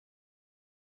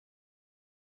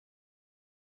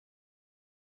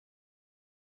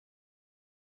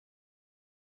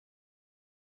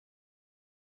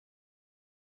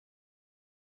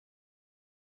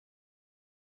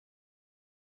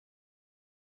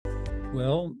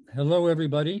Well, hello,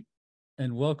 everybody,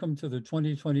 and welcome to the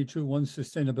 2022 One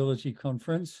Sustainability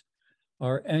Conference,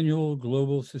 our annual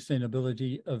global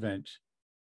sustainability event.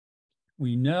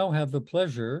 We now have the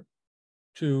pleasure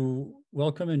to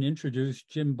welcome and introduce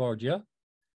Jim Bardia,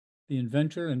 the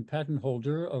inventor and patent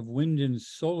holder of wind and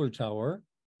solar tower,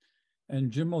 and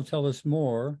Jim will tell us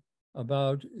more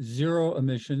about zero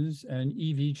emissions and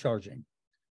EV charging.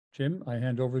 Jim, I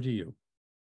hand over to you.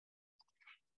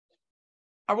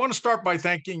 I want to start by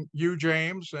thanking you,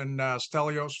 James, and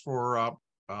Stelios for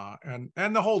and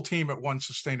the whole team at One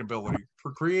Sustainability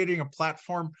for creating a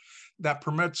platform that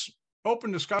permits open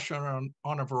discussion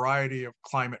on a variety of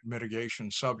climate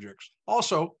mitigation subjects.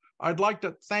 Also, I'd like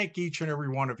to thank each and every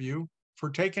one of you for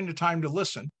taking the time to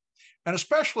listen, and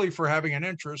especially for having an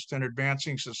interest in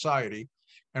advancing society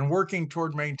and working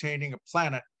toward maintaining a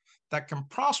planet that can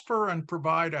prosper and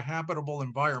provide a habitable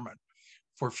environment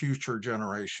for future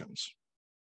generations.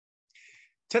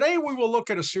 Today, we will look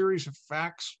at a series of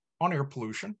facts on air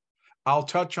pollution. I'll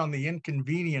touch on the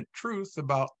inconvenient truth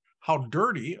about how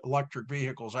dirty electric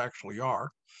vehicles actually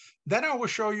are. Then I will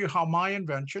show you how my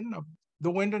invention of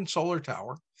the wind and solar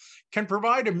tower can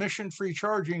provide emission-free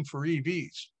charging for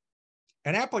EVs,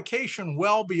 an application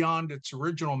well beyond its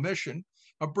original mission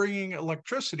of bringing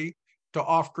electricity to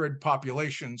off-grid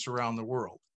populations around the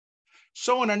world.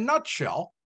 So in a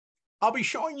nutshell, I'll be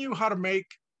showing you how to make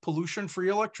pollution-free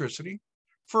electricity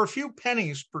for a few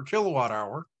pennies per kilowatt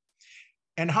hour,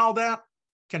 and how that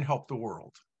can help the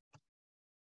world.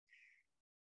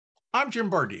 I'm Jim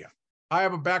Bardia. I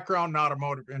have a background in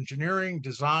automotive engineering,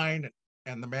 design,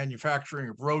 and the manufacturing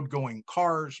of road-going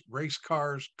cars, race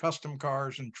cars, custom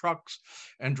cars, and trucks,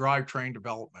 and drivetrain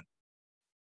development.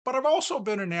 But I've also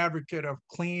been an advocate of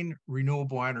clean,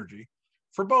 renewable energy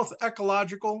for both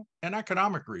ecological and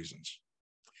economic reasons.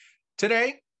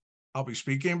 Today, I'll be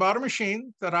speaking about a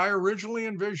machine that I originally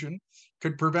envisioned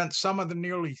could prevent some of the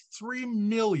nearly 3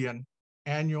 million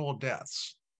annual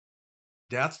deaths.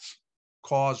 Deaths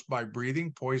caused by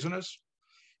breathing poisonous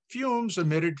fumes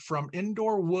emitted from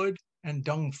indoor wood and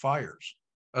dung fires,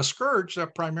 a scourge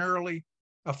that primarily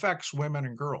affects women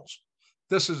and girls.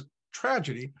 This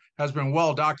tragedy has been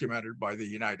well documented by the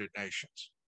United Nations.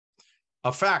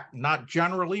 A fact not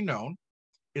generally known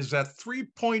is that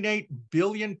 3.8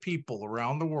 billion people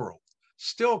around the world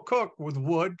still cook with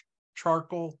wood,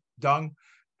 charcoal, dung,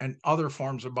 and other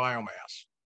forms of biomass.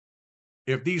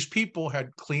 If these people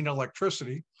had clean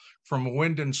electricity from a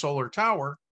wind and solar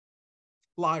tower,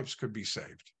 lives could be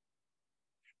saved.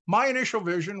 My initial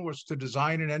vision was to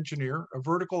design and engineer a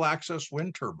vertical access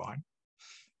wind turbine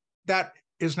that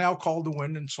is now called the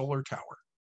wind and solar tower.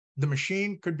 The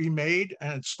machine could be made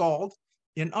and installed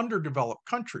in underdeveloped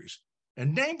countries,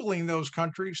 enabling those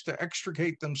countries to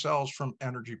extricate themselves from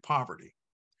energy poverty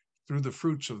through the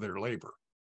fruits of their labor.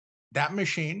 That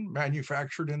machine,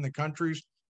 manufactured in the countries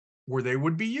where they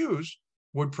would be used,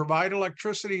 would provide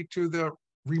electricity to the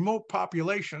remote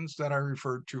populations that I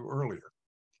referred to earlier.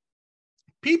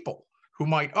 People who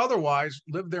might otherwise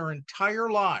live their entire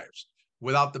lives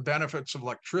without the benefits of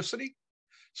electricity,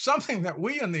 something that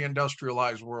we in the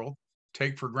industrialized world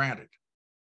take for granted.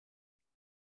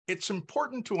 It's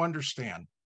important to understand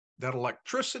that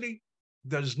electricity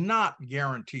does not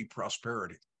guarantee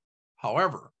prosperity.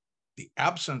 However, the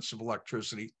absence of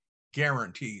electricity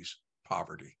guarantees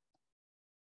poverty.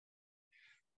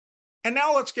 And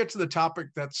now let's get to the topic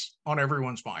that's on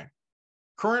everyone's mind.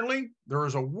 Currently, there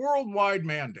is a worldwide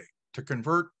mandate to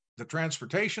convert the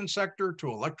transportation sector to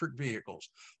electric vehicles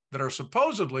that are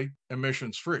supposedly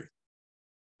emissions-free.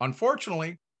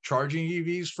 Unfortunately, charging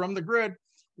EVs from the grid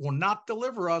will not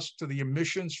deliver us to the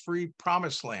emissions-free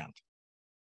promised land.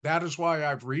 That is why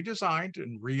I've redesigned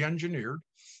and re-engineered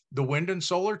the wind and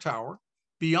solar tower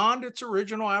beyond its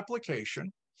original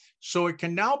application, so it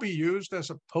can now be used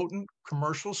as a potent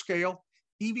commercial-scale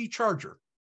EV charger.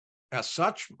 As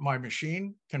such, my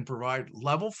machine can provide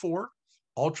level 4,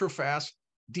 ultra-fast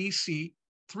DC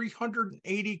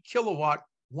 380 kilowatt,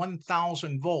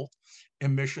 1000 volt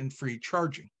emission-free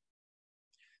charging.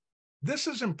 This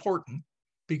is important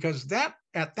because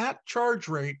at that charge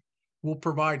rate will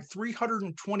provide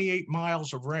 328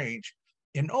 miles of range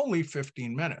in only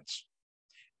 15 minutes.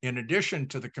 In addition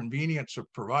to the convenience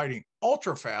of providing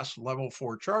ultra-fast level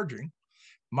 4 charging,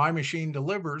 my machine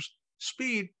delivers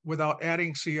speed without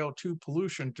adding CO2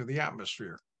 pollution to the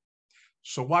atmosphere.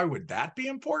 So why would that be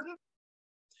important?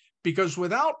 Because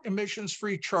without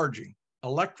emissions-free charging,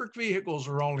 electric vehicles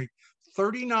are only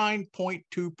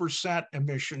 39.2%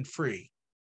 emission-free.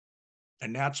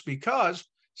 And that's because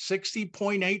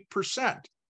 60.8%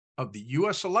 of the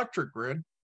US electric grid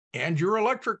and your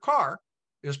electric car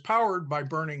is powered by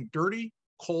burning dirty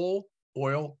coal,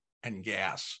 oil, and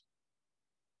gas.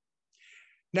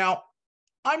 Now,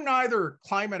 I'm neither a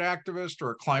climate activist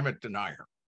or a climate denier.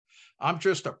 I'm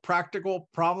just a practical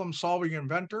problem-solving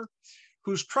inventor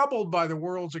who's troubled by the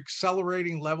world's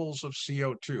accelerating levels of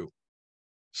CO2.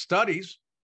 Studies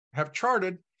have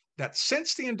charted that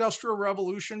since the Industrial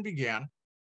Revolution began,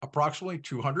 approximately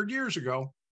 200 years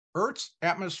ago, Earth's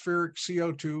atmospheric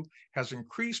CO2 has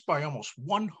increased by almost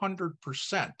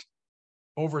 100%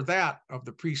 over that of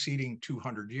the preceding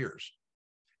 200 years.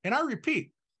 And I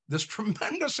repeat, this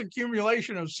tremendous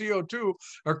accumulation of CO2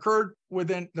 occurred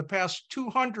within the past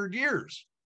 200 years.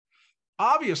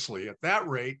 Obviously, at that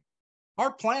rate,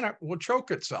 our planet will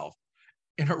choke itself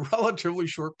in a relatively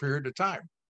short period of time.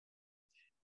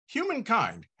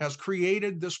 Humankind has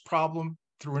created this problem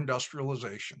through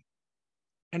industrialization.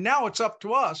 And now it's up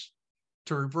to us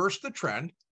to reverse the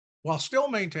trend while still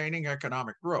maintaining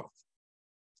economic growth.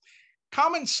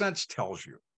 Common sense tells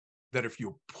you that if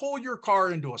you pull your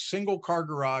car into a single car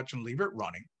garage and leave it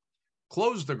running,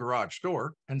 close the garage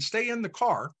door, and stay in the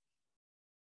car,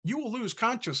 you will lose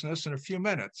consciousness in a few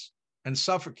minutes and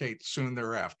suffocate soon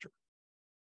thereafter.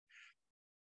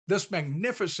 This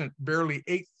magnificent, barely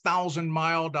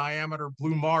 8,000-mile diameter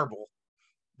blue marble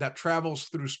that travels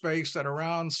through space at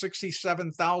around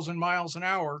 67,000 miles an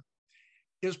hour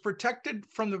is protected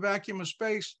from the vacuum of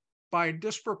space by a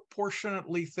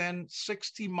disproportionately thin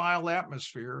 60-mile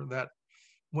atmosphere that,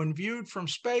 when viewed from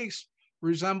space,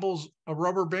 resembles a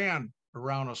rubber band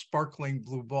around a sparkling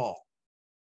blue ball.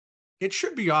 It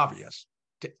should be obvious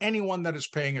to anyone that is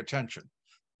paying attention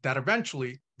that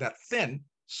eventually that thin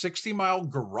 60-mile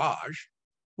garage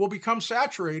will become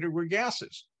saturated with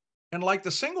gases, and like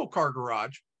the single car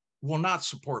garage, will not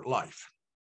support life.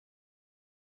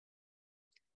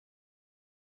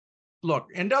 Look,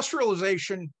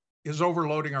 industrialization is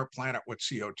overloading our planet with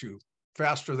CO2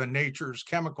 faster than nature's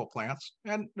chemical plants,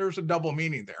 and there's a double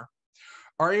meaning there,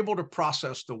 are able to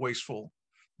process the waste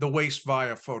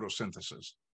via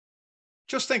photosynthesis.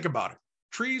 Just think about it.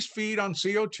 Trees feed on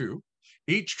CO2.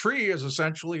 Each tree is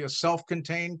essentially a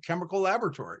self-contained chemical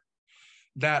laboratory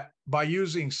that, by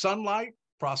using sunlight,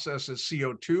 processes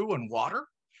CO2 and water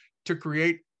to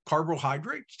create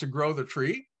carbohydrates to grow the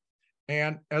tree,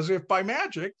 and as if by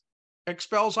magic,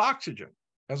 expels oxygen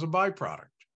as a byproduct.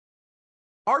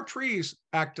 Our trees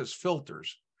act as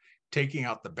filters, taking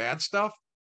out the bad stuff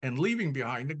and leaving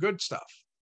behind the good stuff.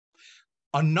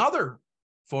 Another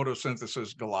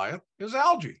photosynthesis Goliath is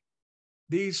algae.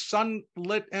 These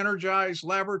sunlit energized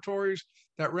laboratories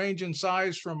that range in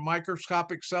size from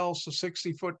microscopic cells to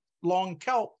 60-foot long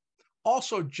kelp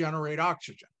also generate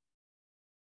oxygen.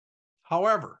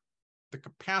 However, the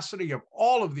capacity of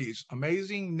all of these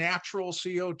amazing natural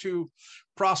CO2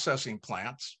 processing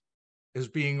plants is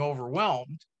being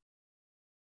overwhelmed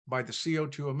by the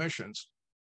CO2 emissions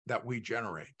that we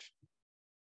generate.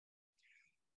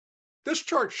 This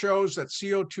chart shows that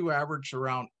CO2 averaged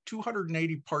around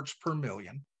 280 parts per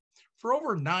million for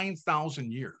over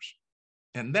 9,000 years,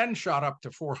 and then shot up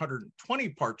to 420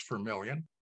 parts per million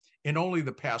in only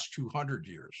the past 200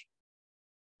 years.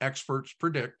 Experts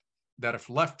predict that if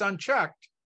left unchecked,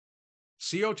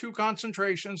 CO2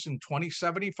 concentrations in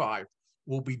 2075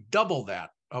 will be double that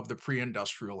of the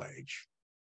pre-industrial age.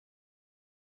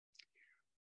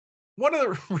 One of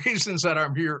the reasons that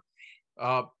I'm here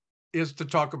is to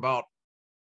talk about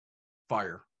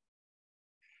fire.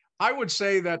 I would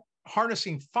say that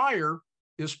harnessing fire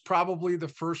is probably the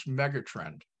first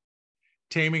megatrend.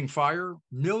 Taming fire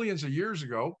millions of years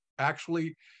ago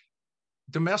actually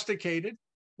domesticated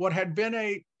what had been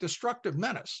a destructive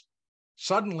menace.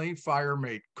 Suddenly, fire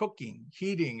made cooking,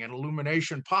 heating, and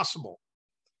illumination possible.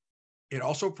 It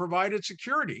also provided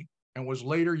security and was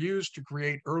later used to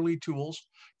create early tools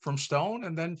from stone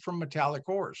and then from metallic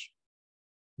ores.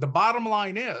 The bottom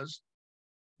line is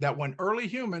that when early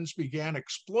humans began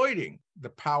exploiting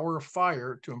the power of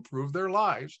fire to improve their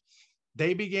lives,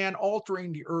 they began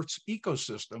altering the Earth's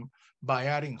ecosystem by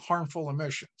adding harmful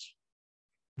emissions.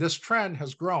 This trend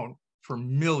has grown for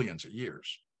millions of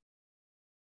years.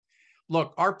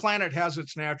 Look, our planet has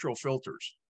its natural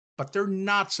filters, but they're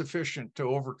not sufficient to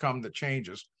overcome the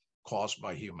changes caused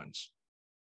by humans.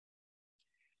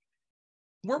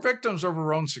 We're victims of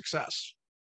our own success.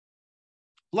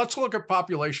 Let's look at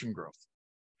population growth.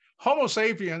 Homo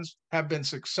sapiens have been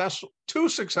too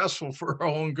successful for our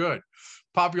own good.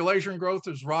 Population growth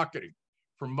is rocketing.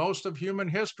 For most of human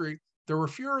history, there were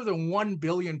fewer than 1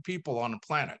 billion people on the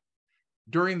planet.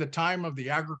 During the time of the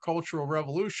agricultural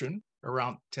revolution,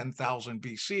 around 10,000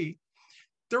 BC,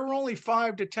 there were only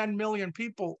 5 to 10 million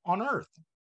people on Earth,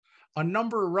 a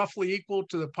number roughly equal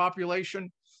to the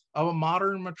population of a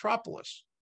modern metropolis.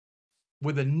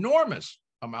 With enormous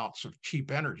amounts of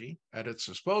cheap energy at its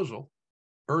disposal,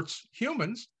 Earth's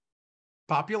humans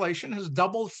population has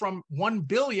doubled from 1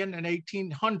 billion in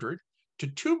 1800 to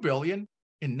 2 billion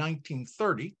in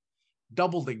 1930,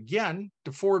 doubled again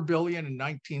to 4 billion in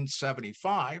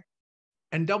 1975,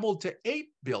 and doubled to 8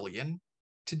 billion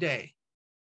today.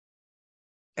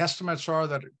 Estimates are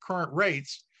that at current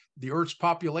rates, the Earth's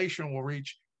population will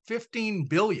reach 15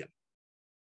 billion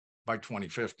by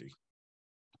 2050.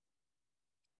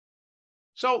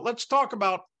 So let's talk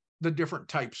about the different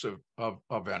types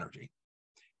of energy.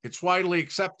 It's widely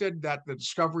accepted that the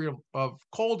discovery of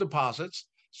coal deposits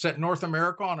set North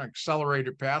America on an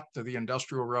accelerated path to the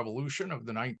Industrial Revolution of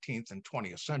the 19th and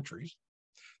 20th centuries.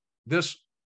 This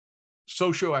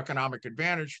socioeconomic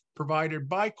advantage provided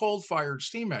by coal-fired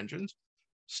steam engines,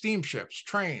 steamships,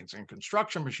 trains, and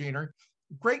construction machinery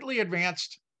greatly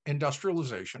advanced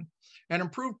industrialization and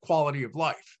improved quality of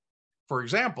life. For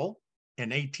example, in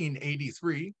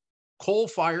 1883,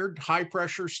 coal-fired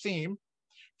high-pressure steam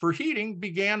for heating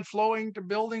began flowing to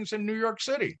buildings in New York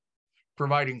City,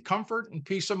 providing comfort and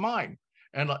peace of mind,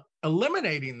 and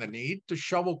eliminating the need to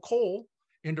shovel coal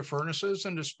into furnaces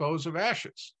and dispose of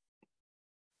ashes.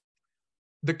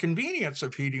 The convenience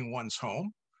of heating one's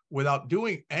home without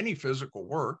doing any physical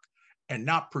work and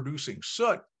not producing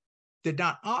soot did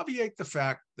not obviate the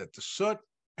fact that the soot,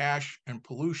 ash, and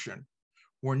pollution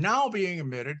were now being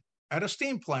emitted at a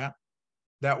steam plant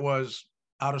that was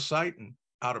out of sight and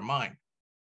out of mind.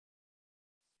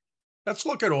 Let's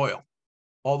look at oil.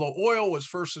 Although oil was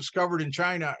first discovered in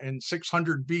China in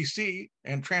 600 BC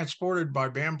and transported by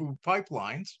bamboo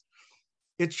pipelines,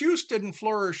 its use didn't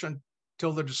flourish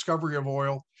until the discovery of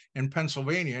oil in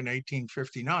Pennsylvania in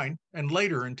 1859 and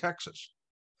later in Texas.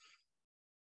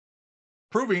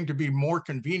 Proving to be more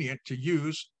convenient to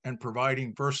use and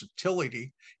providing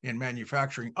versatility in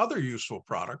manufacturing other useful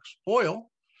products, oil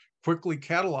quickly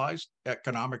catalyzed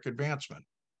economic advancement.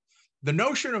 The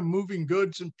notion of moving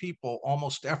goods and people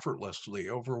almost effortlessly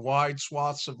over wide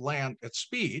swaths of land at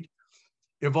speed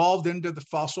evolved into the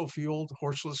fossil-fueled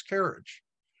horseless carriage.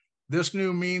 This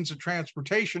new means of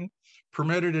transportation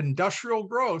permitted industrial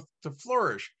growth to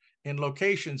flourish in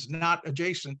locations not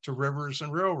adjacent to rivers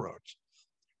and railroads.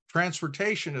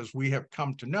 Transportation, as we have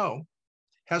come to know,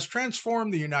 has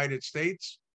transformed the United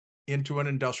States into an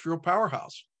industrial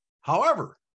powerhouse.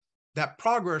 However, that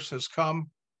progress has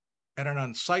come at an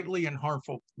unsightly and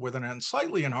harmful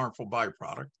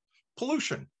byproduct,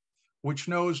 pollution, which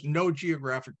knows no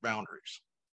geographic boundaries.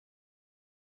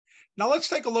 Now let's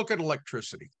take a look at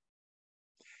electricity.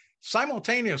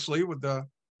 Simultaneously with the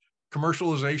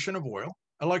commercialization of oil,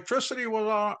 electricity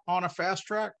was on a fast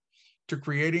track to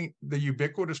creating the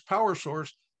ubiquitous power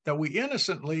source that we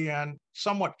innocently and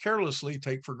somewhat carelessly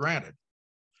take for granted.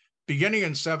 Beginning in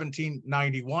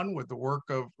 1791 with the work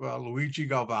of Luigi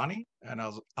Galvani and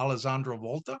Alessandro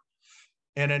Volta,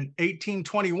 and in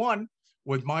 1821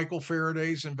 with Michael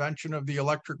Faraday's invention of the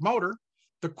electric motor,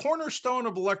 the cornerstone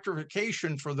of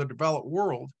electrification for the developed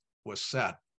world was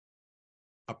set.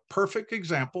 A perfect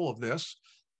example of this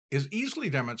is easily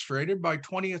demonstrated by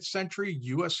 20th century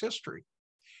US history.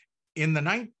 In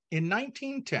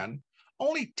 1910,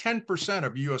 only 10%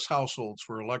 of US households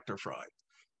were electrified.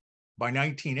 By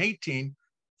 1918,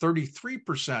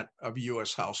 33% of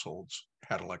US households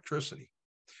had electricity.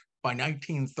 By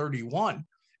 1931,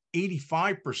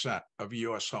 85% of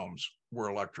US homes were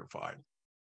electrified.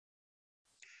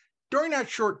 During that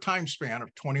short time span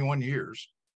of 21 years,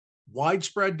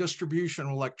 widespread distribution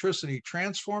of electricity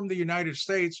transformed the United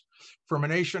States from a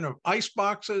nation of ice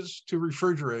boxes to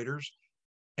refrigerators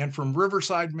and from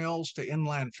riverside mills to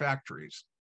inland factories,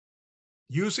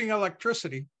 using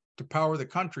electricity to power the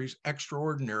country's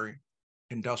extraordinary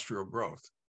industrial growth.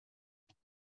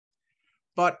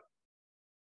 But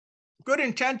good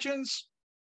intentions,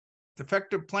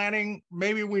 effective planning,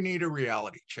 maybe we need a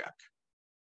reality check.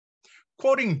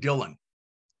 Quoting Dylan,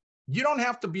 "You don't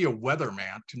have to be a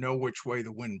weatherman to know which way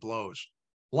the wind blows.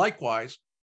 Likewise,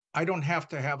 I don't have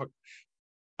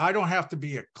to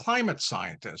be a climate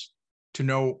scientist to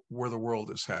know where the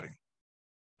world is heading.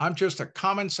 I'm just a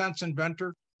common sense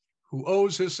inventor who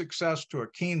owes his success to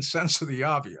a keen sense of the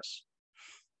obvious."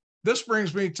 This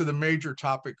brings me to the major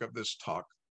topic of this talk,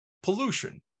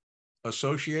 pollution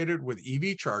associated with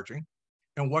EV charging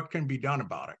and what can be done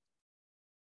about it.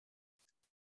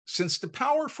 Since the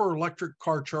power for electric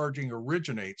car charging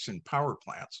originates in power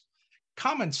plants,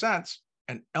 common sense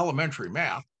and elementary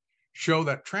math show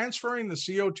that transferring the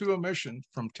CO2 emission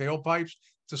from tailpipes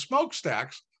to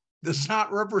smokestacks does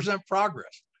not represent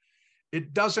progress.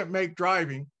 It doesn't make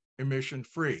driving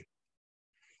emission-free.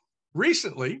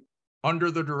 Recently,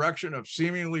 under the direction of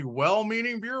seemingly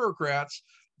well-meaning bureaucrats,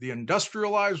 the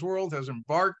industrialized world has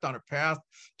embarked on a path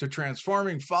to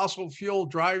transforming fossil fuel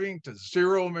driving to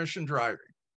zero-emission driving.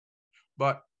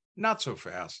 But not so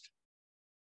fast.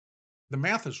 The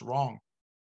math is wrong.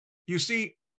 You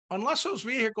see, unless those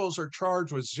vehicles are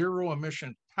charged with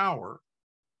zero-emission power,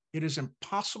 it is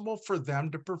impossible for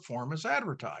them to perform as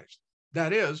advertised.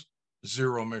 That is,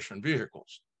 zero-emission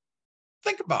vehicles.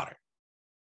 Think about it.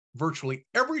 Virtually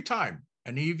every time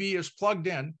an EV is plugged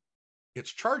in,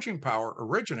 its charging power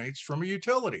originates from a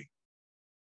utility.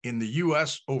 In the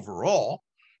US overall,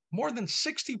 more than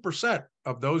 60%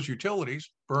 of those utilities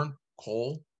burn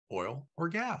coal, oil, or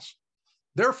gas.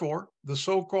 Therefore, the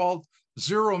so-called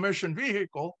zero-emission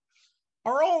vehicle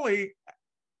are only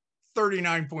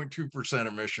 39.2%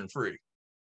 emission-free.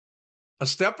 A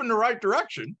step in the right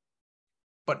direction,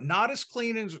 but not as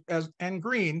clean and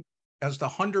green as the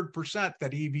 100%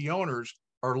 that EV owners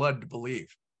are led to believe.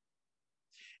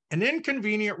 An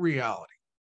inconvenient reality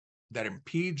that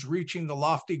impedes reaching the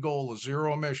lofty goal of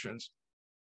zero emissions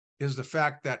is the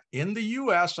fact that in the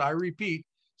US, I repeat,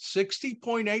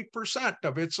 60.8%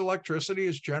 of its electricity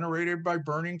is generated by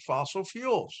burning fossil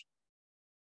fuels.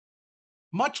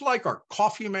 Much like our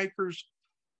coffee makers,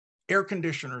 air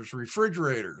conditioners,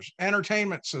 refrigerators,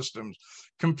 entertainment systems,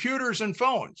 computers, and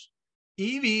phones,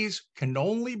 EVs can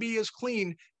only be as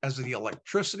clean as the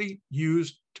electricity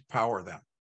used to power them.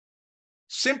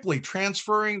 Simply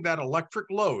transferring that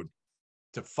electric load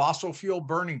to fossil fuel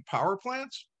burning power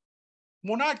plants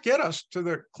will not get us to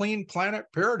the clean planet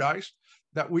paradise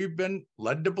that we've been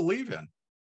led to believe in.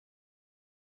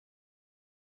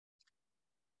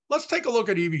 Let's take a look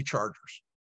at EV chargers.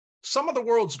 Some of the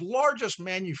world's largest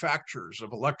manufacturers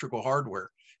of electrical hardware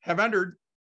have entered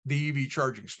the EV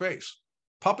charging space.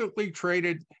 Publicly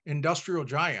traded industrial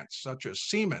giants such as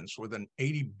Siemens with an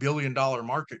 $80 billion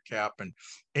market cap and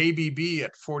ABB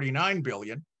at $49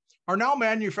 billion are now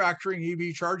manufacturing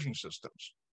EV charging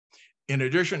systems. In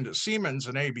addition to Siemens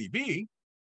and ABB,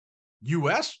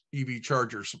 US EV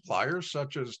charger suppliers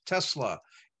such as Tesla,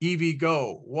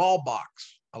 EVgo, Wallbox,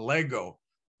 Allego,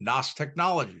 NOS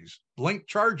Technologies, Blink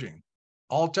Charging,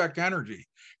 Alltech Energy,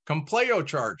 Compleo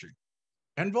Charging,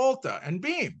 and Volta and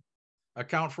Beam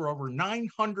account for over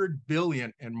 $900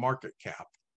 billion in market cap.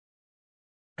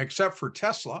 Except for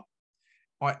Tesla,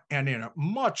 and in a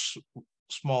much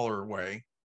smaller way,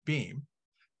 Beam,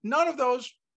 none of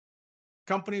those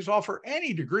companies offer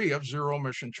any degree of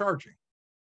zero-emission charging.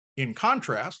 In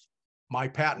contrast, my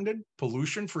patented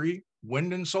pollution-free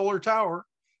wind and solar tower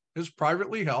is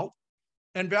privately held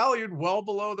and valued well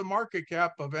below the market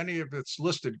cap of any of its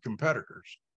listed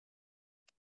competitors.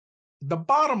 The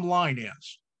bottom line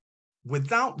is,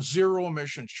 without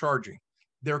zero-emission charging,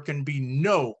 there can be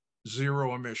no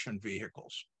zero-emission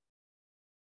vehicles.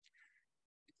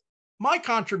 My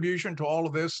contribution to all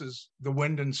of this is the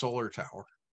wind and solar tower.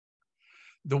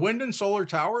 The wind and solar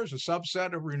tower is a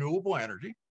subset of renewable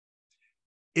energy.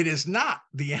 It is not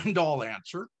the end-all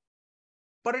answer,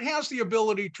 but it has the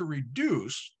ability to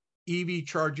reduce EV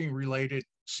charging-related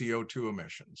CO2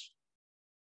 emissions.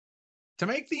 To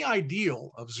make the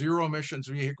ideal of zero-emissions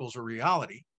vehicles a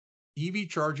reality, EV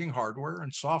charging hardware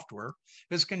and software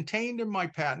is contained in my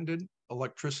patented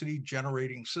electricity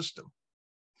generating system.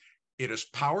 It is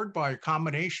powered by a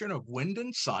combination of wind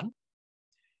and sun,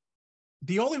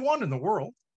 the only one in the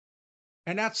world,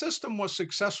 and that system was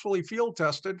successfully field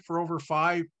tested for over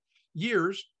 5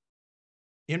 years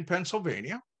in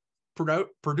Pennsylvania,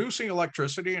 producing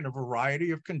electricity in a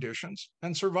variety of conditions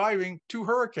and surviving 2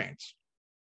 hurricanes.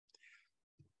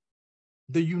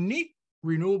 The unique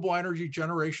renewable energy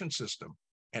generation system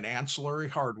and ancillary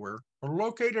hardware are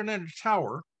located in a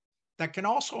tower that can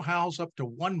also house up to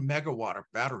 1 megawatt of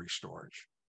battery storage.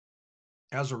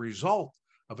 As a result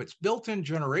of its built-in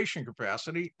generation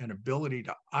capacity and ability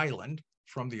to island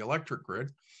from the electric grid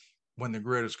when the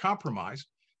grid is compromised,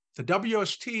 the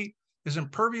WST is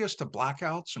impervious to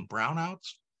blackouts and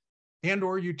brownouts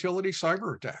and/or utility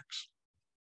cyber attacks.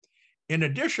 In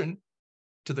addition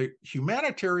to the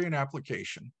humanitarian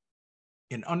application,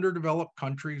 in underdeveloped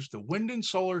countries, the wind and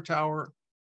solar tower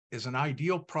is an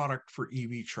ideal product for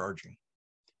EV charging.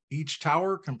 Each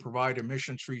tower can provide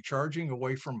emission-free charging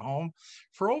away from home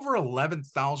for over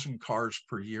 11,000 cars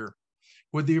per year,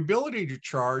 with the ability to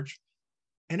charge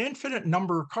an infinite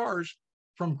number of cars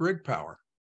from grid power.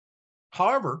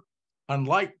 However,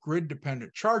 unlike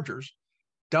grid-dependent chargers,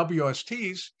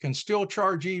 WSTs can still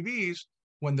charge EVs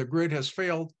when the grid has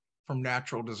failed from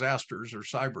natural disasters or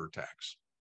cyber attacks.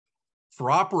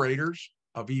 For operators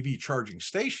of EV charging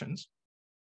stations,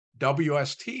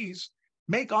 WSTs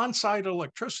make on-site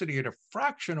electricity at a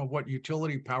fraction of what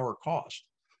utility power costs.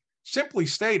 Simply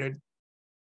stated,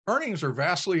 earnings are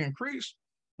vastly increased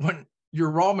when your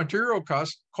raw material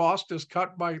cost is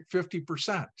cut by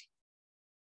 50%.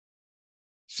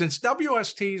 Since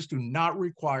WSTs do not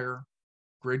require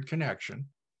grid connection,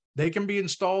 they can be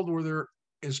installed where there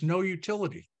is no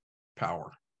utility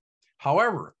power.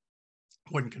 However,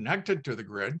 when connected to the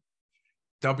grid,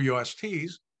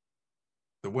 WSTs,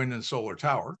 the wind and solar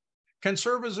tower, can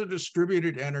serve as a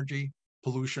distributed energy,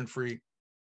 pollution-free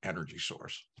energy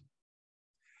source.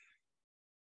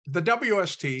 The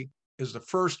WST is the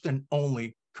first and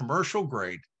only commercial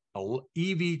grade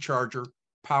EV charger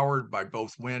powered by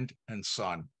both wind and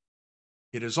sun.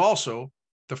 It is also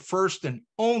the first and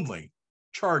only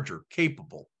charger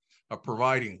capable of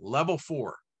providing level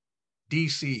 4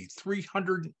 DC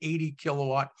 380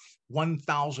 kilowatt,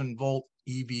 1000 volt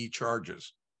EV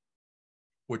charges.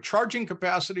 With charging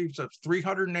capacities of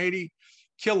 380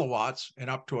 kilowatts and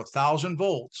up to 1000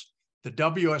 volts, the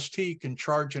WST can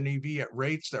charge an EV at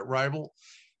rates that rival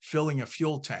filling a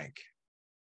fuel tank.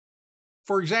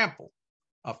 For example,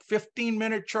 a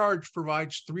 15-minute charge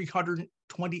provides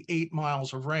 328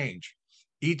 miles of range.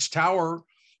 Each tower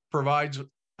provides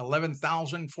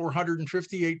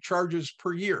 11,458 charges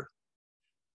per year.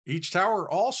 Each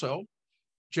tower also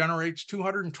generates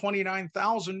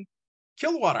 229,000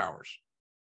 kilowatt hours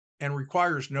and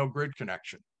requires no grid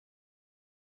connection.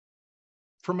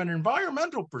 From an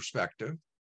environmental perspective,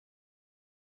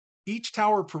 each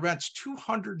tower prevents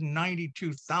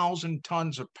 292,000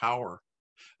 tons of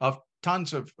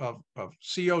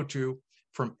CO2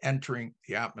 from entering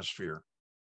the atmosphere.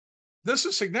 This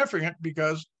is significant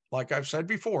because, like I've said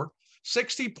before,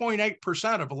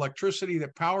 60.8% of electricity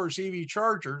that powers EV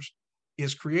chargers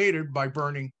is created by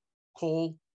burning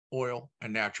coal, oil,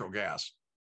 and natural gas.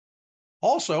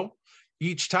 Also,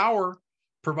 each tower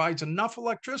provides enough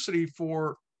electricity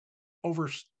for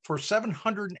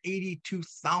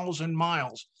 782,000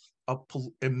 miles of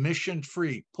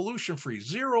emission-free, pollution-free,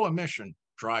 zero emission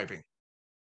driving.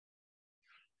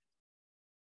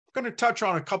 I'm going to touch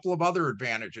on a couple of other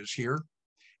advantages here,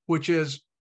 which is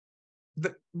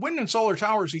the wind and solar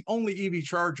tower is the only EV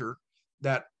charger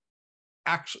that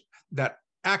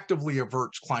actively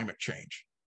averts climate change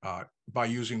by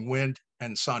using wind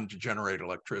and sun to generate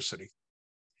electricity.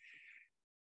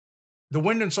 The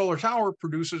wind and solar tower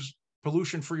produces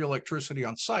pollution-free electricity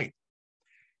on site.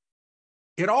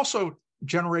 It also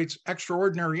generates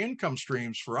extraordinary income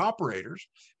streams for operators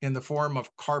in the form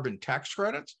of carbon tax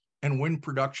credits and wind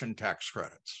production tax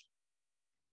credits.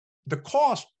 The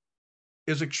cost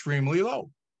is extremely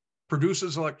low,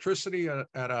 produces electricity at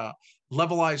a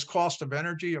levelized cost of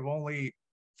energy of only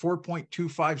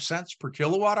 4.25 cents per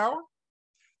kilowatt hour,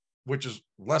 which is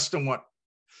less than what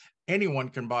anyone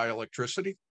can buy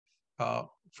electricity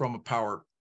from a power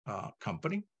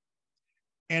company.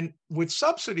 And with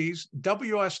subsidies,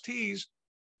 WSTs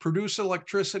produce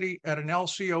electricity at an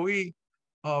LCOE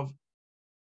of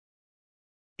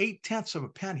 0.8 of a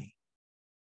penny.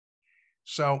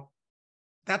 So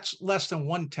that's less than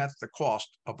 1/10 the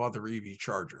cost of other EV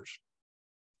chargers.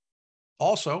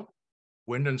 Also,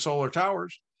 wind and solar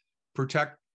towers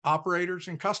protect operators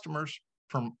and customers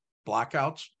from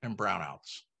blackouts and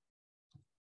brownouts.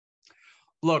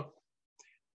 Look,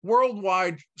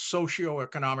 worldwide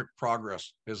socioeconomic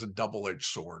progress is a double-edged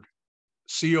sword.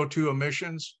 CO2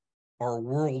 emissions are a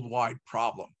worldwide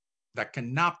problem that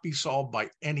cannot be solved by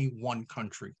any one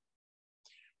country.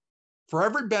 For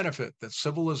every benefit that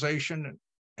civilization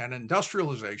and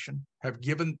industrialization have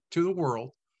given to the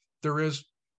world, there is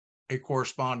a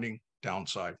corresponding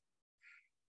downside.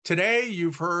 Today,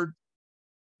 you've heard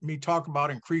me talk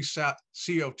about increased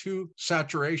CO2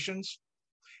 saturations,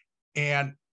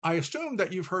 and I assume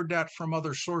that you've heard that from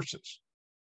other sources.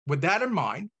 With that in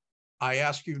mind, I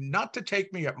ask you not to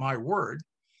take me at my word,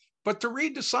 but to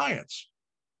read the science,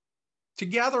 to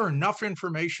gather enough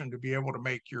information to be able to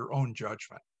make your own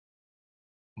judgment.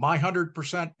 My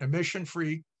 100%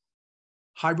 emission-free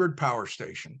hybrid power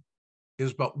station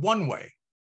is but one way,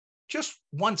 just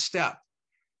one step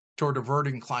toward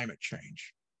averting climate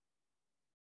change.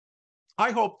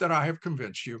 I hope that I have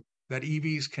convinced you that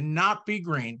EVs cannot be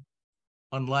green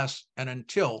unless and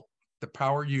until the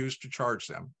power used to charge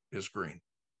them is green.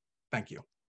 Thank you.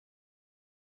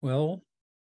 Well,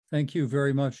 thank you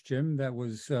very much, Jim. That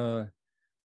was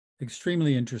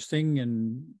extremely interesting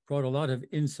and brought a lot of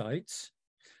insights.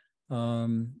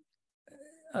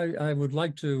 I would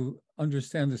like to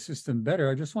understand the system better.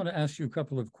 I just want to ask you a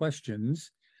couple of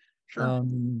questions. Sure.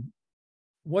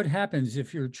 What happens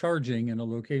if you're charging in a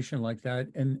location like that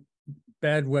in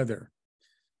bad weather?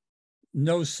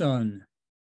 No sun,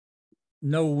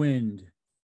 no wind.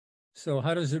 So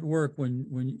how does it work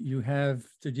when you have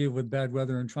to deal with bad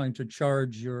weather and trying to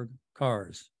charge your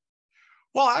cars?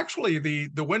 Well, actually,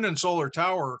 the wind and solar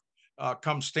tower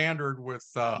comes standard with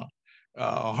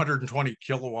 120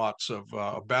 kilowatts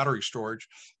of battery storage,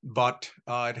 but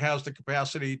it has the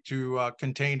capacity to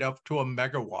contain up to a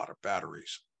megawatt of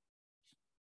batteries.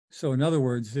 So in other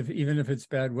words, even if it's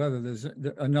bad weather, there's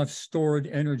enough stored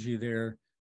energy there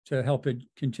to help it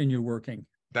continue working.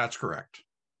 That's correct.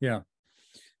 Yeah.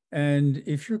 And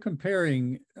if you're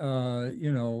comparing,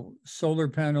 solar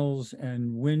panels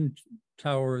and wind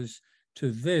towers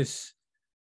to this,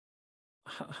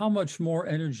 how much more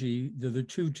energy do the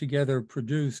two together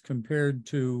produce compared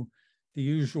to the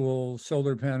usual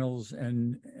solar panels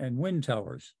and wind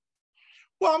towers?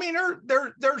 Well, I mean,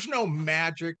 there's no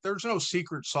magic, there's no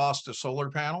secret sauce to solar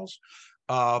panels.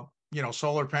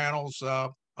 Solar panels,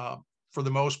 for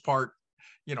the most part,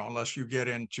 unless you get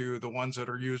into the ones that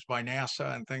are used by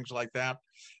NASA and things like that,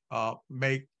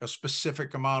 make a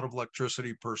specific amount of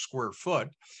electricity per square foot.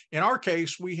 In our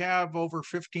case, we have over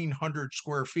 1,500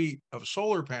 square feet of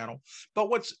solar panel. But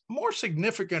what's more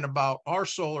significant about our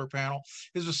solar panel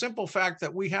is the simple fact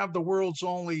that we have the world's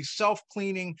only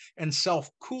self-cleaning and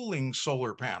self-cooling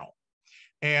solar panel.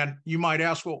 And you might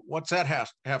ask, well, what's that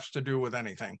has to do with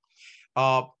anything?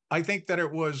 I think that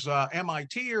it was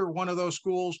MIT or one of those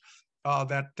schools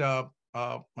that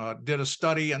did a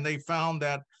study, and they found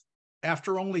that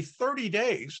after only 30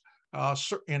 days,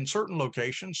 in certain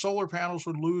locations, solar panels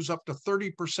would lose up to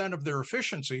 30% of their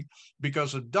efficiency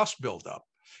because of dust buildup.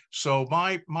 So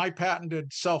my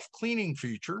patented self-cleaning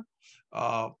feature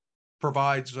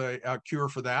provides a cure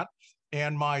for that,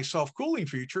 and my self-cooling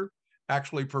feature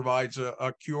actually provides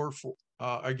a cure for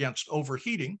against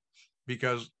overheating,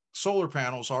 because solar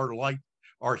panels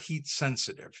are heat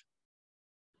sensitive.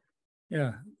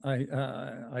 Yeah,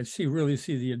 I really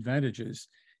see the advantages.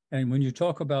 And when you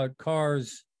talk about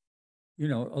cars,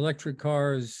 electric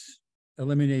cars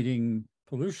eliminating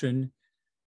pollution,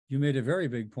 you made a very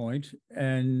big point.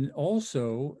 And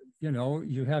also,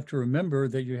 you have to remember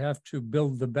that you have to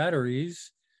build the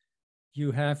batteries.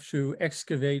 You have to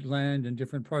excavate land in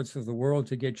different parts of the world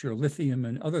to get your lithium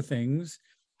and other things.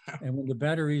 And when the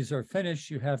batteries are finished,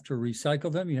 you have to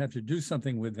recycle them. You have to do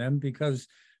something with them, because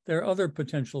there are other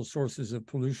potential sources of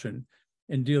pollution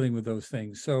in dealing with those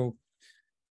things. So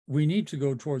we need to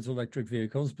go towards electric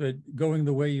vehicles, but going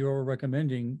the way you're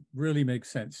recommending really makes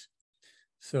sense.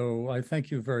 So I thank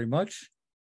you very much,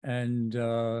 and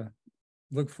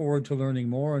look forward to learning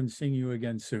more and seeing you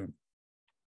again soon.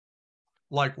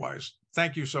 Likewise.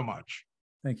 Thank you so much.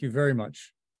 Thank you very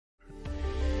much.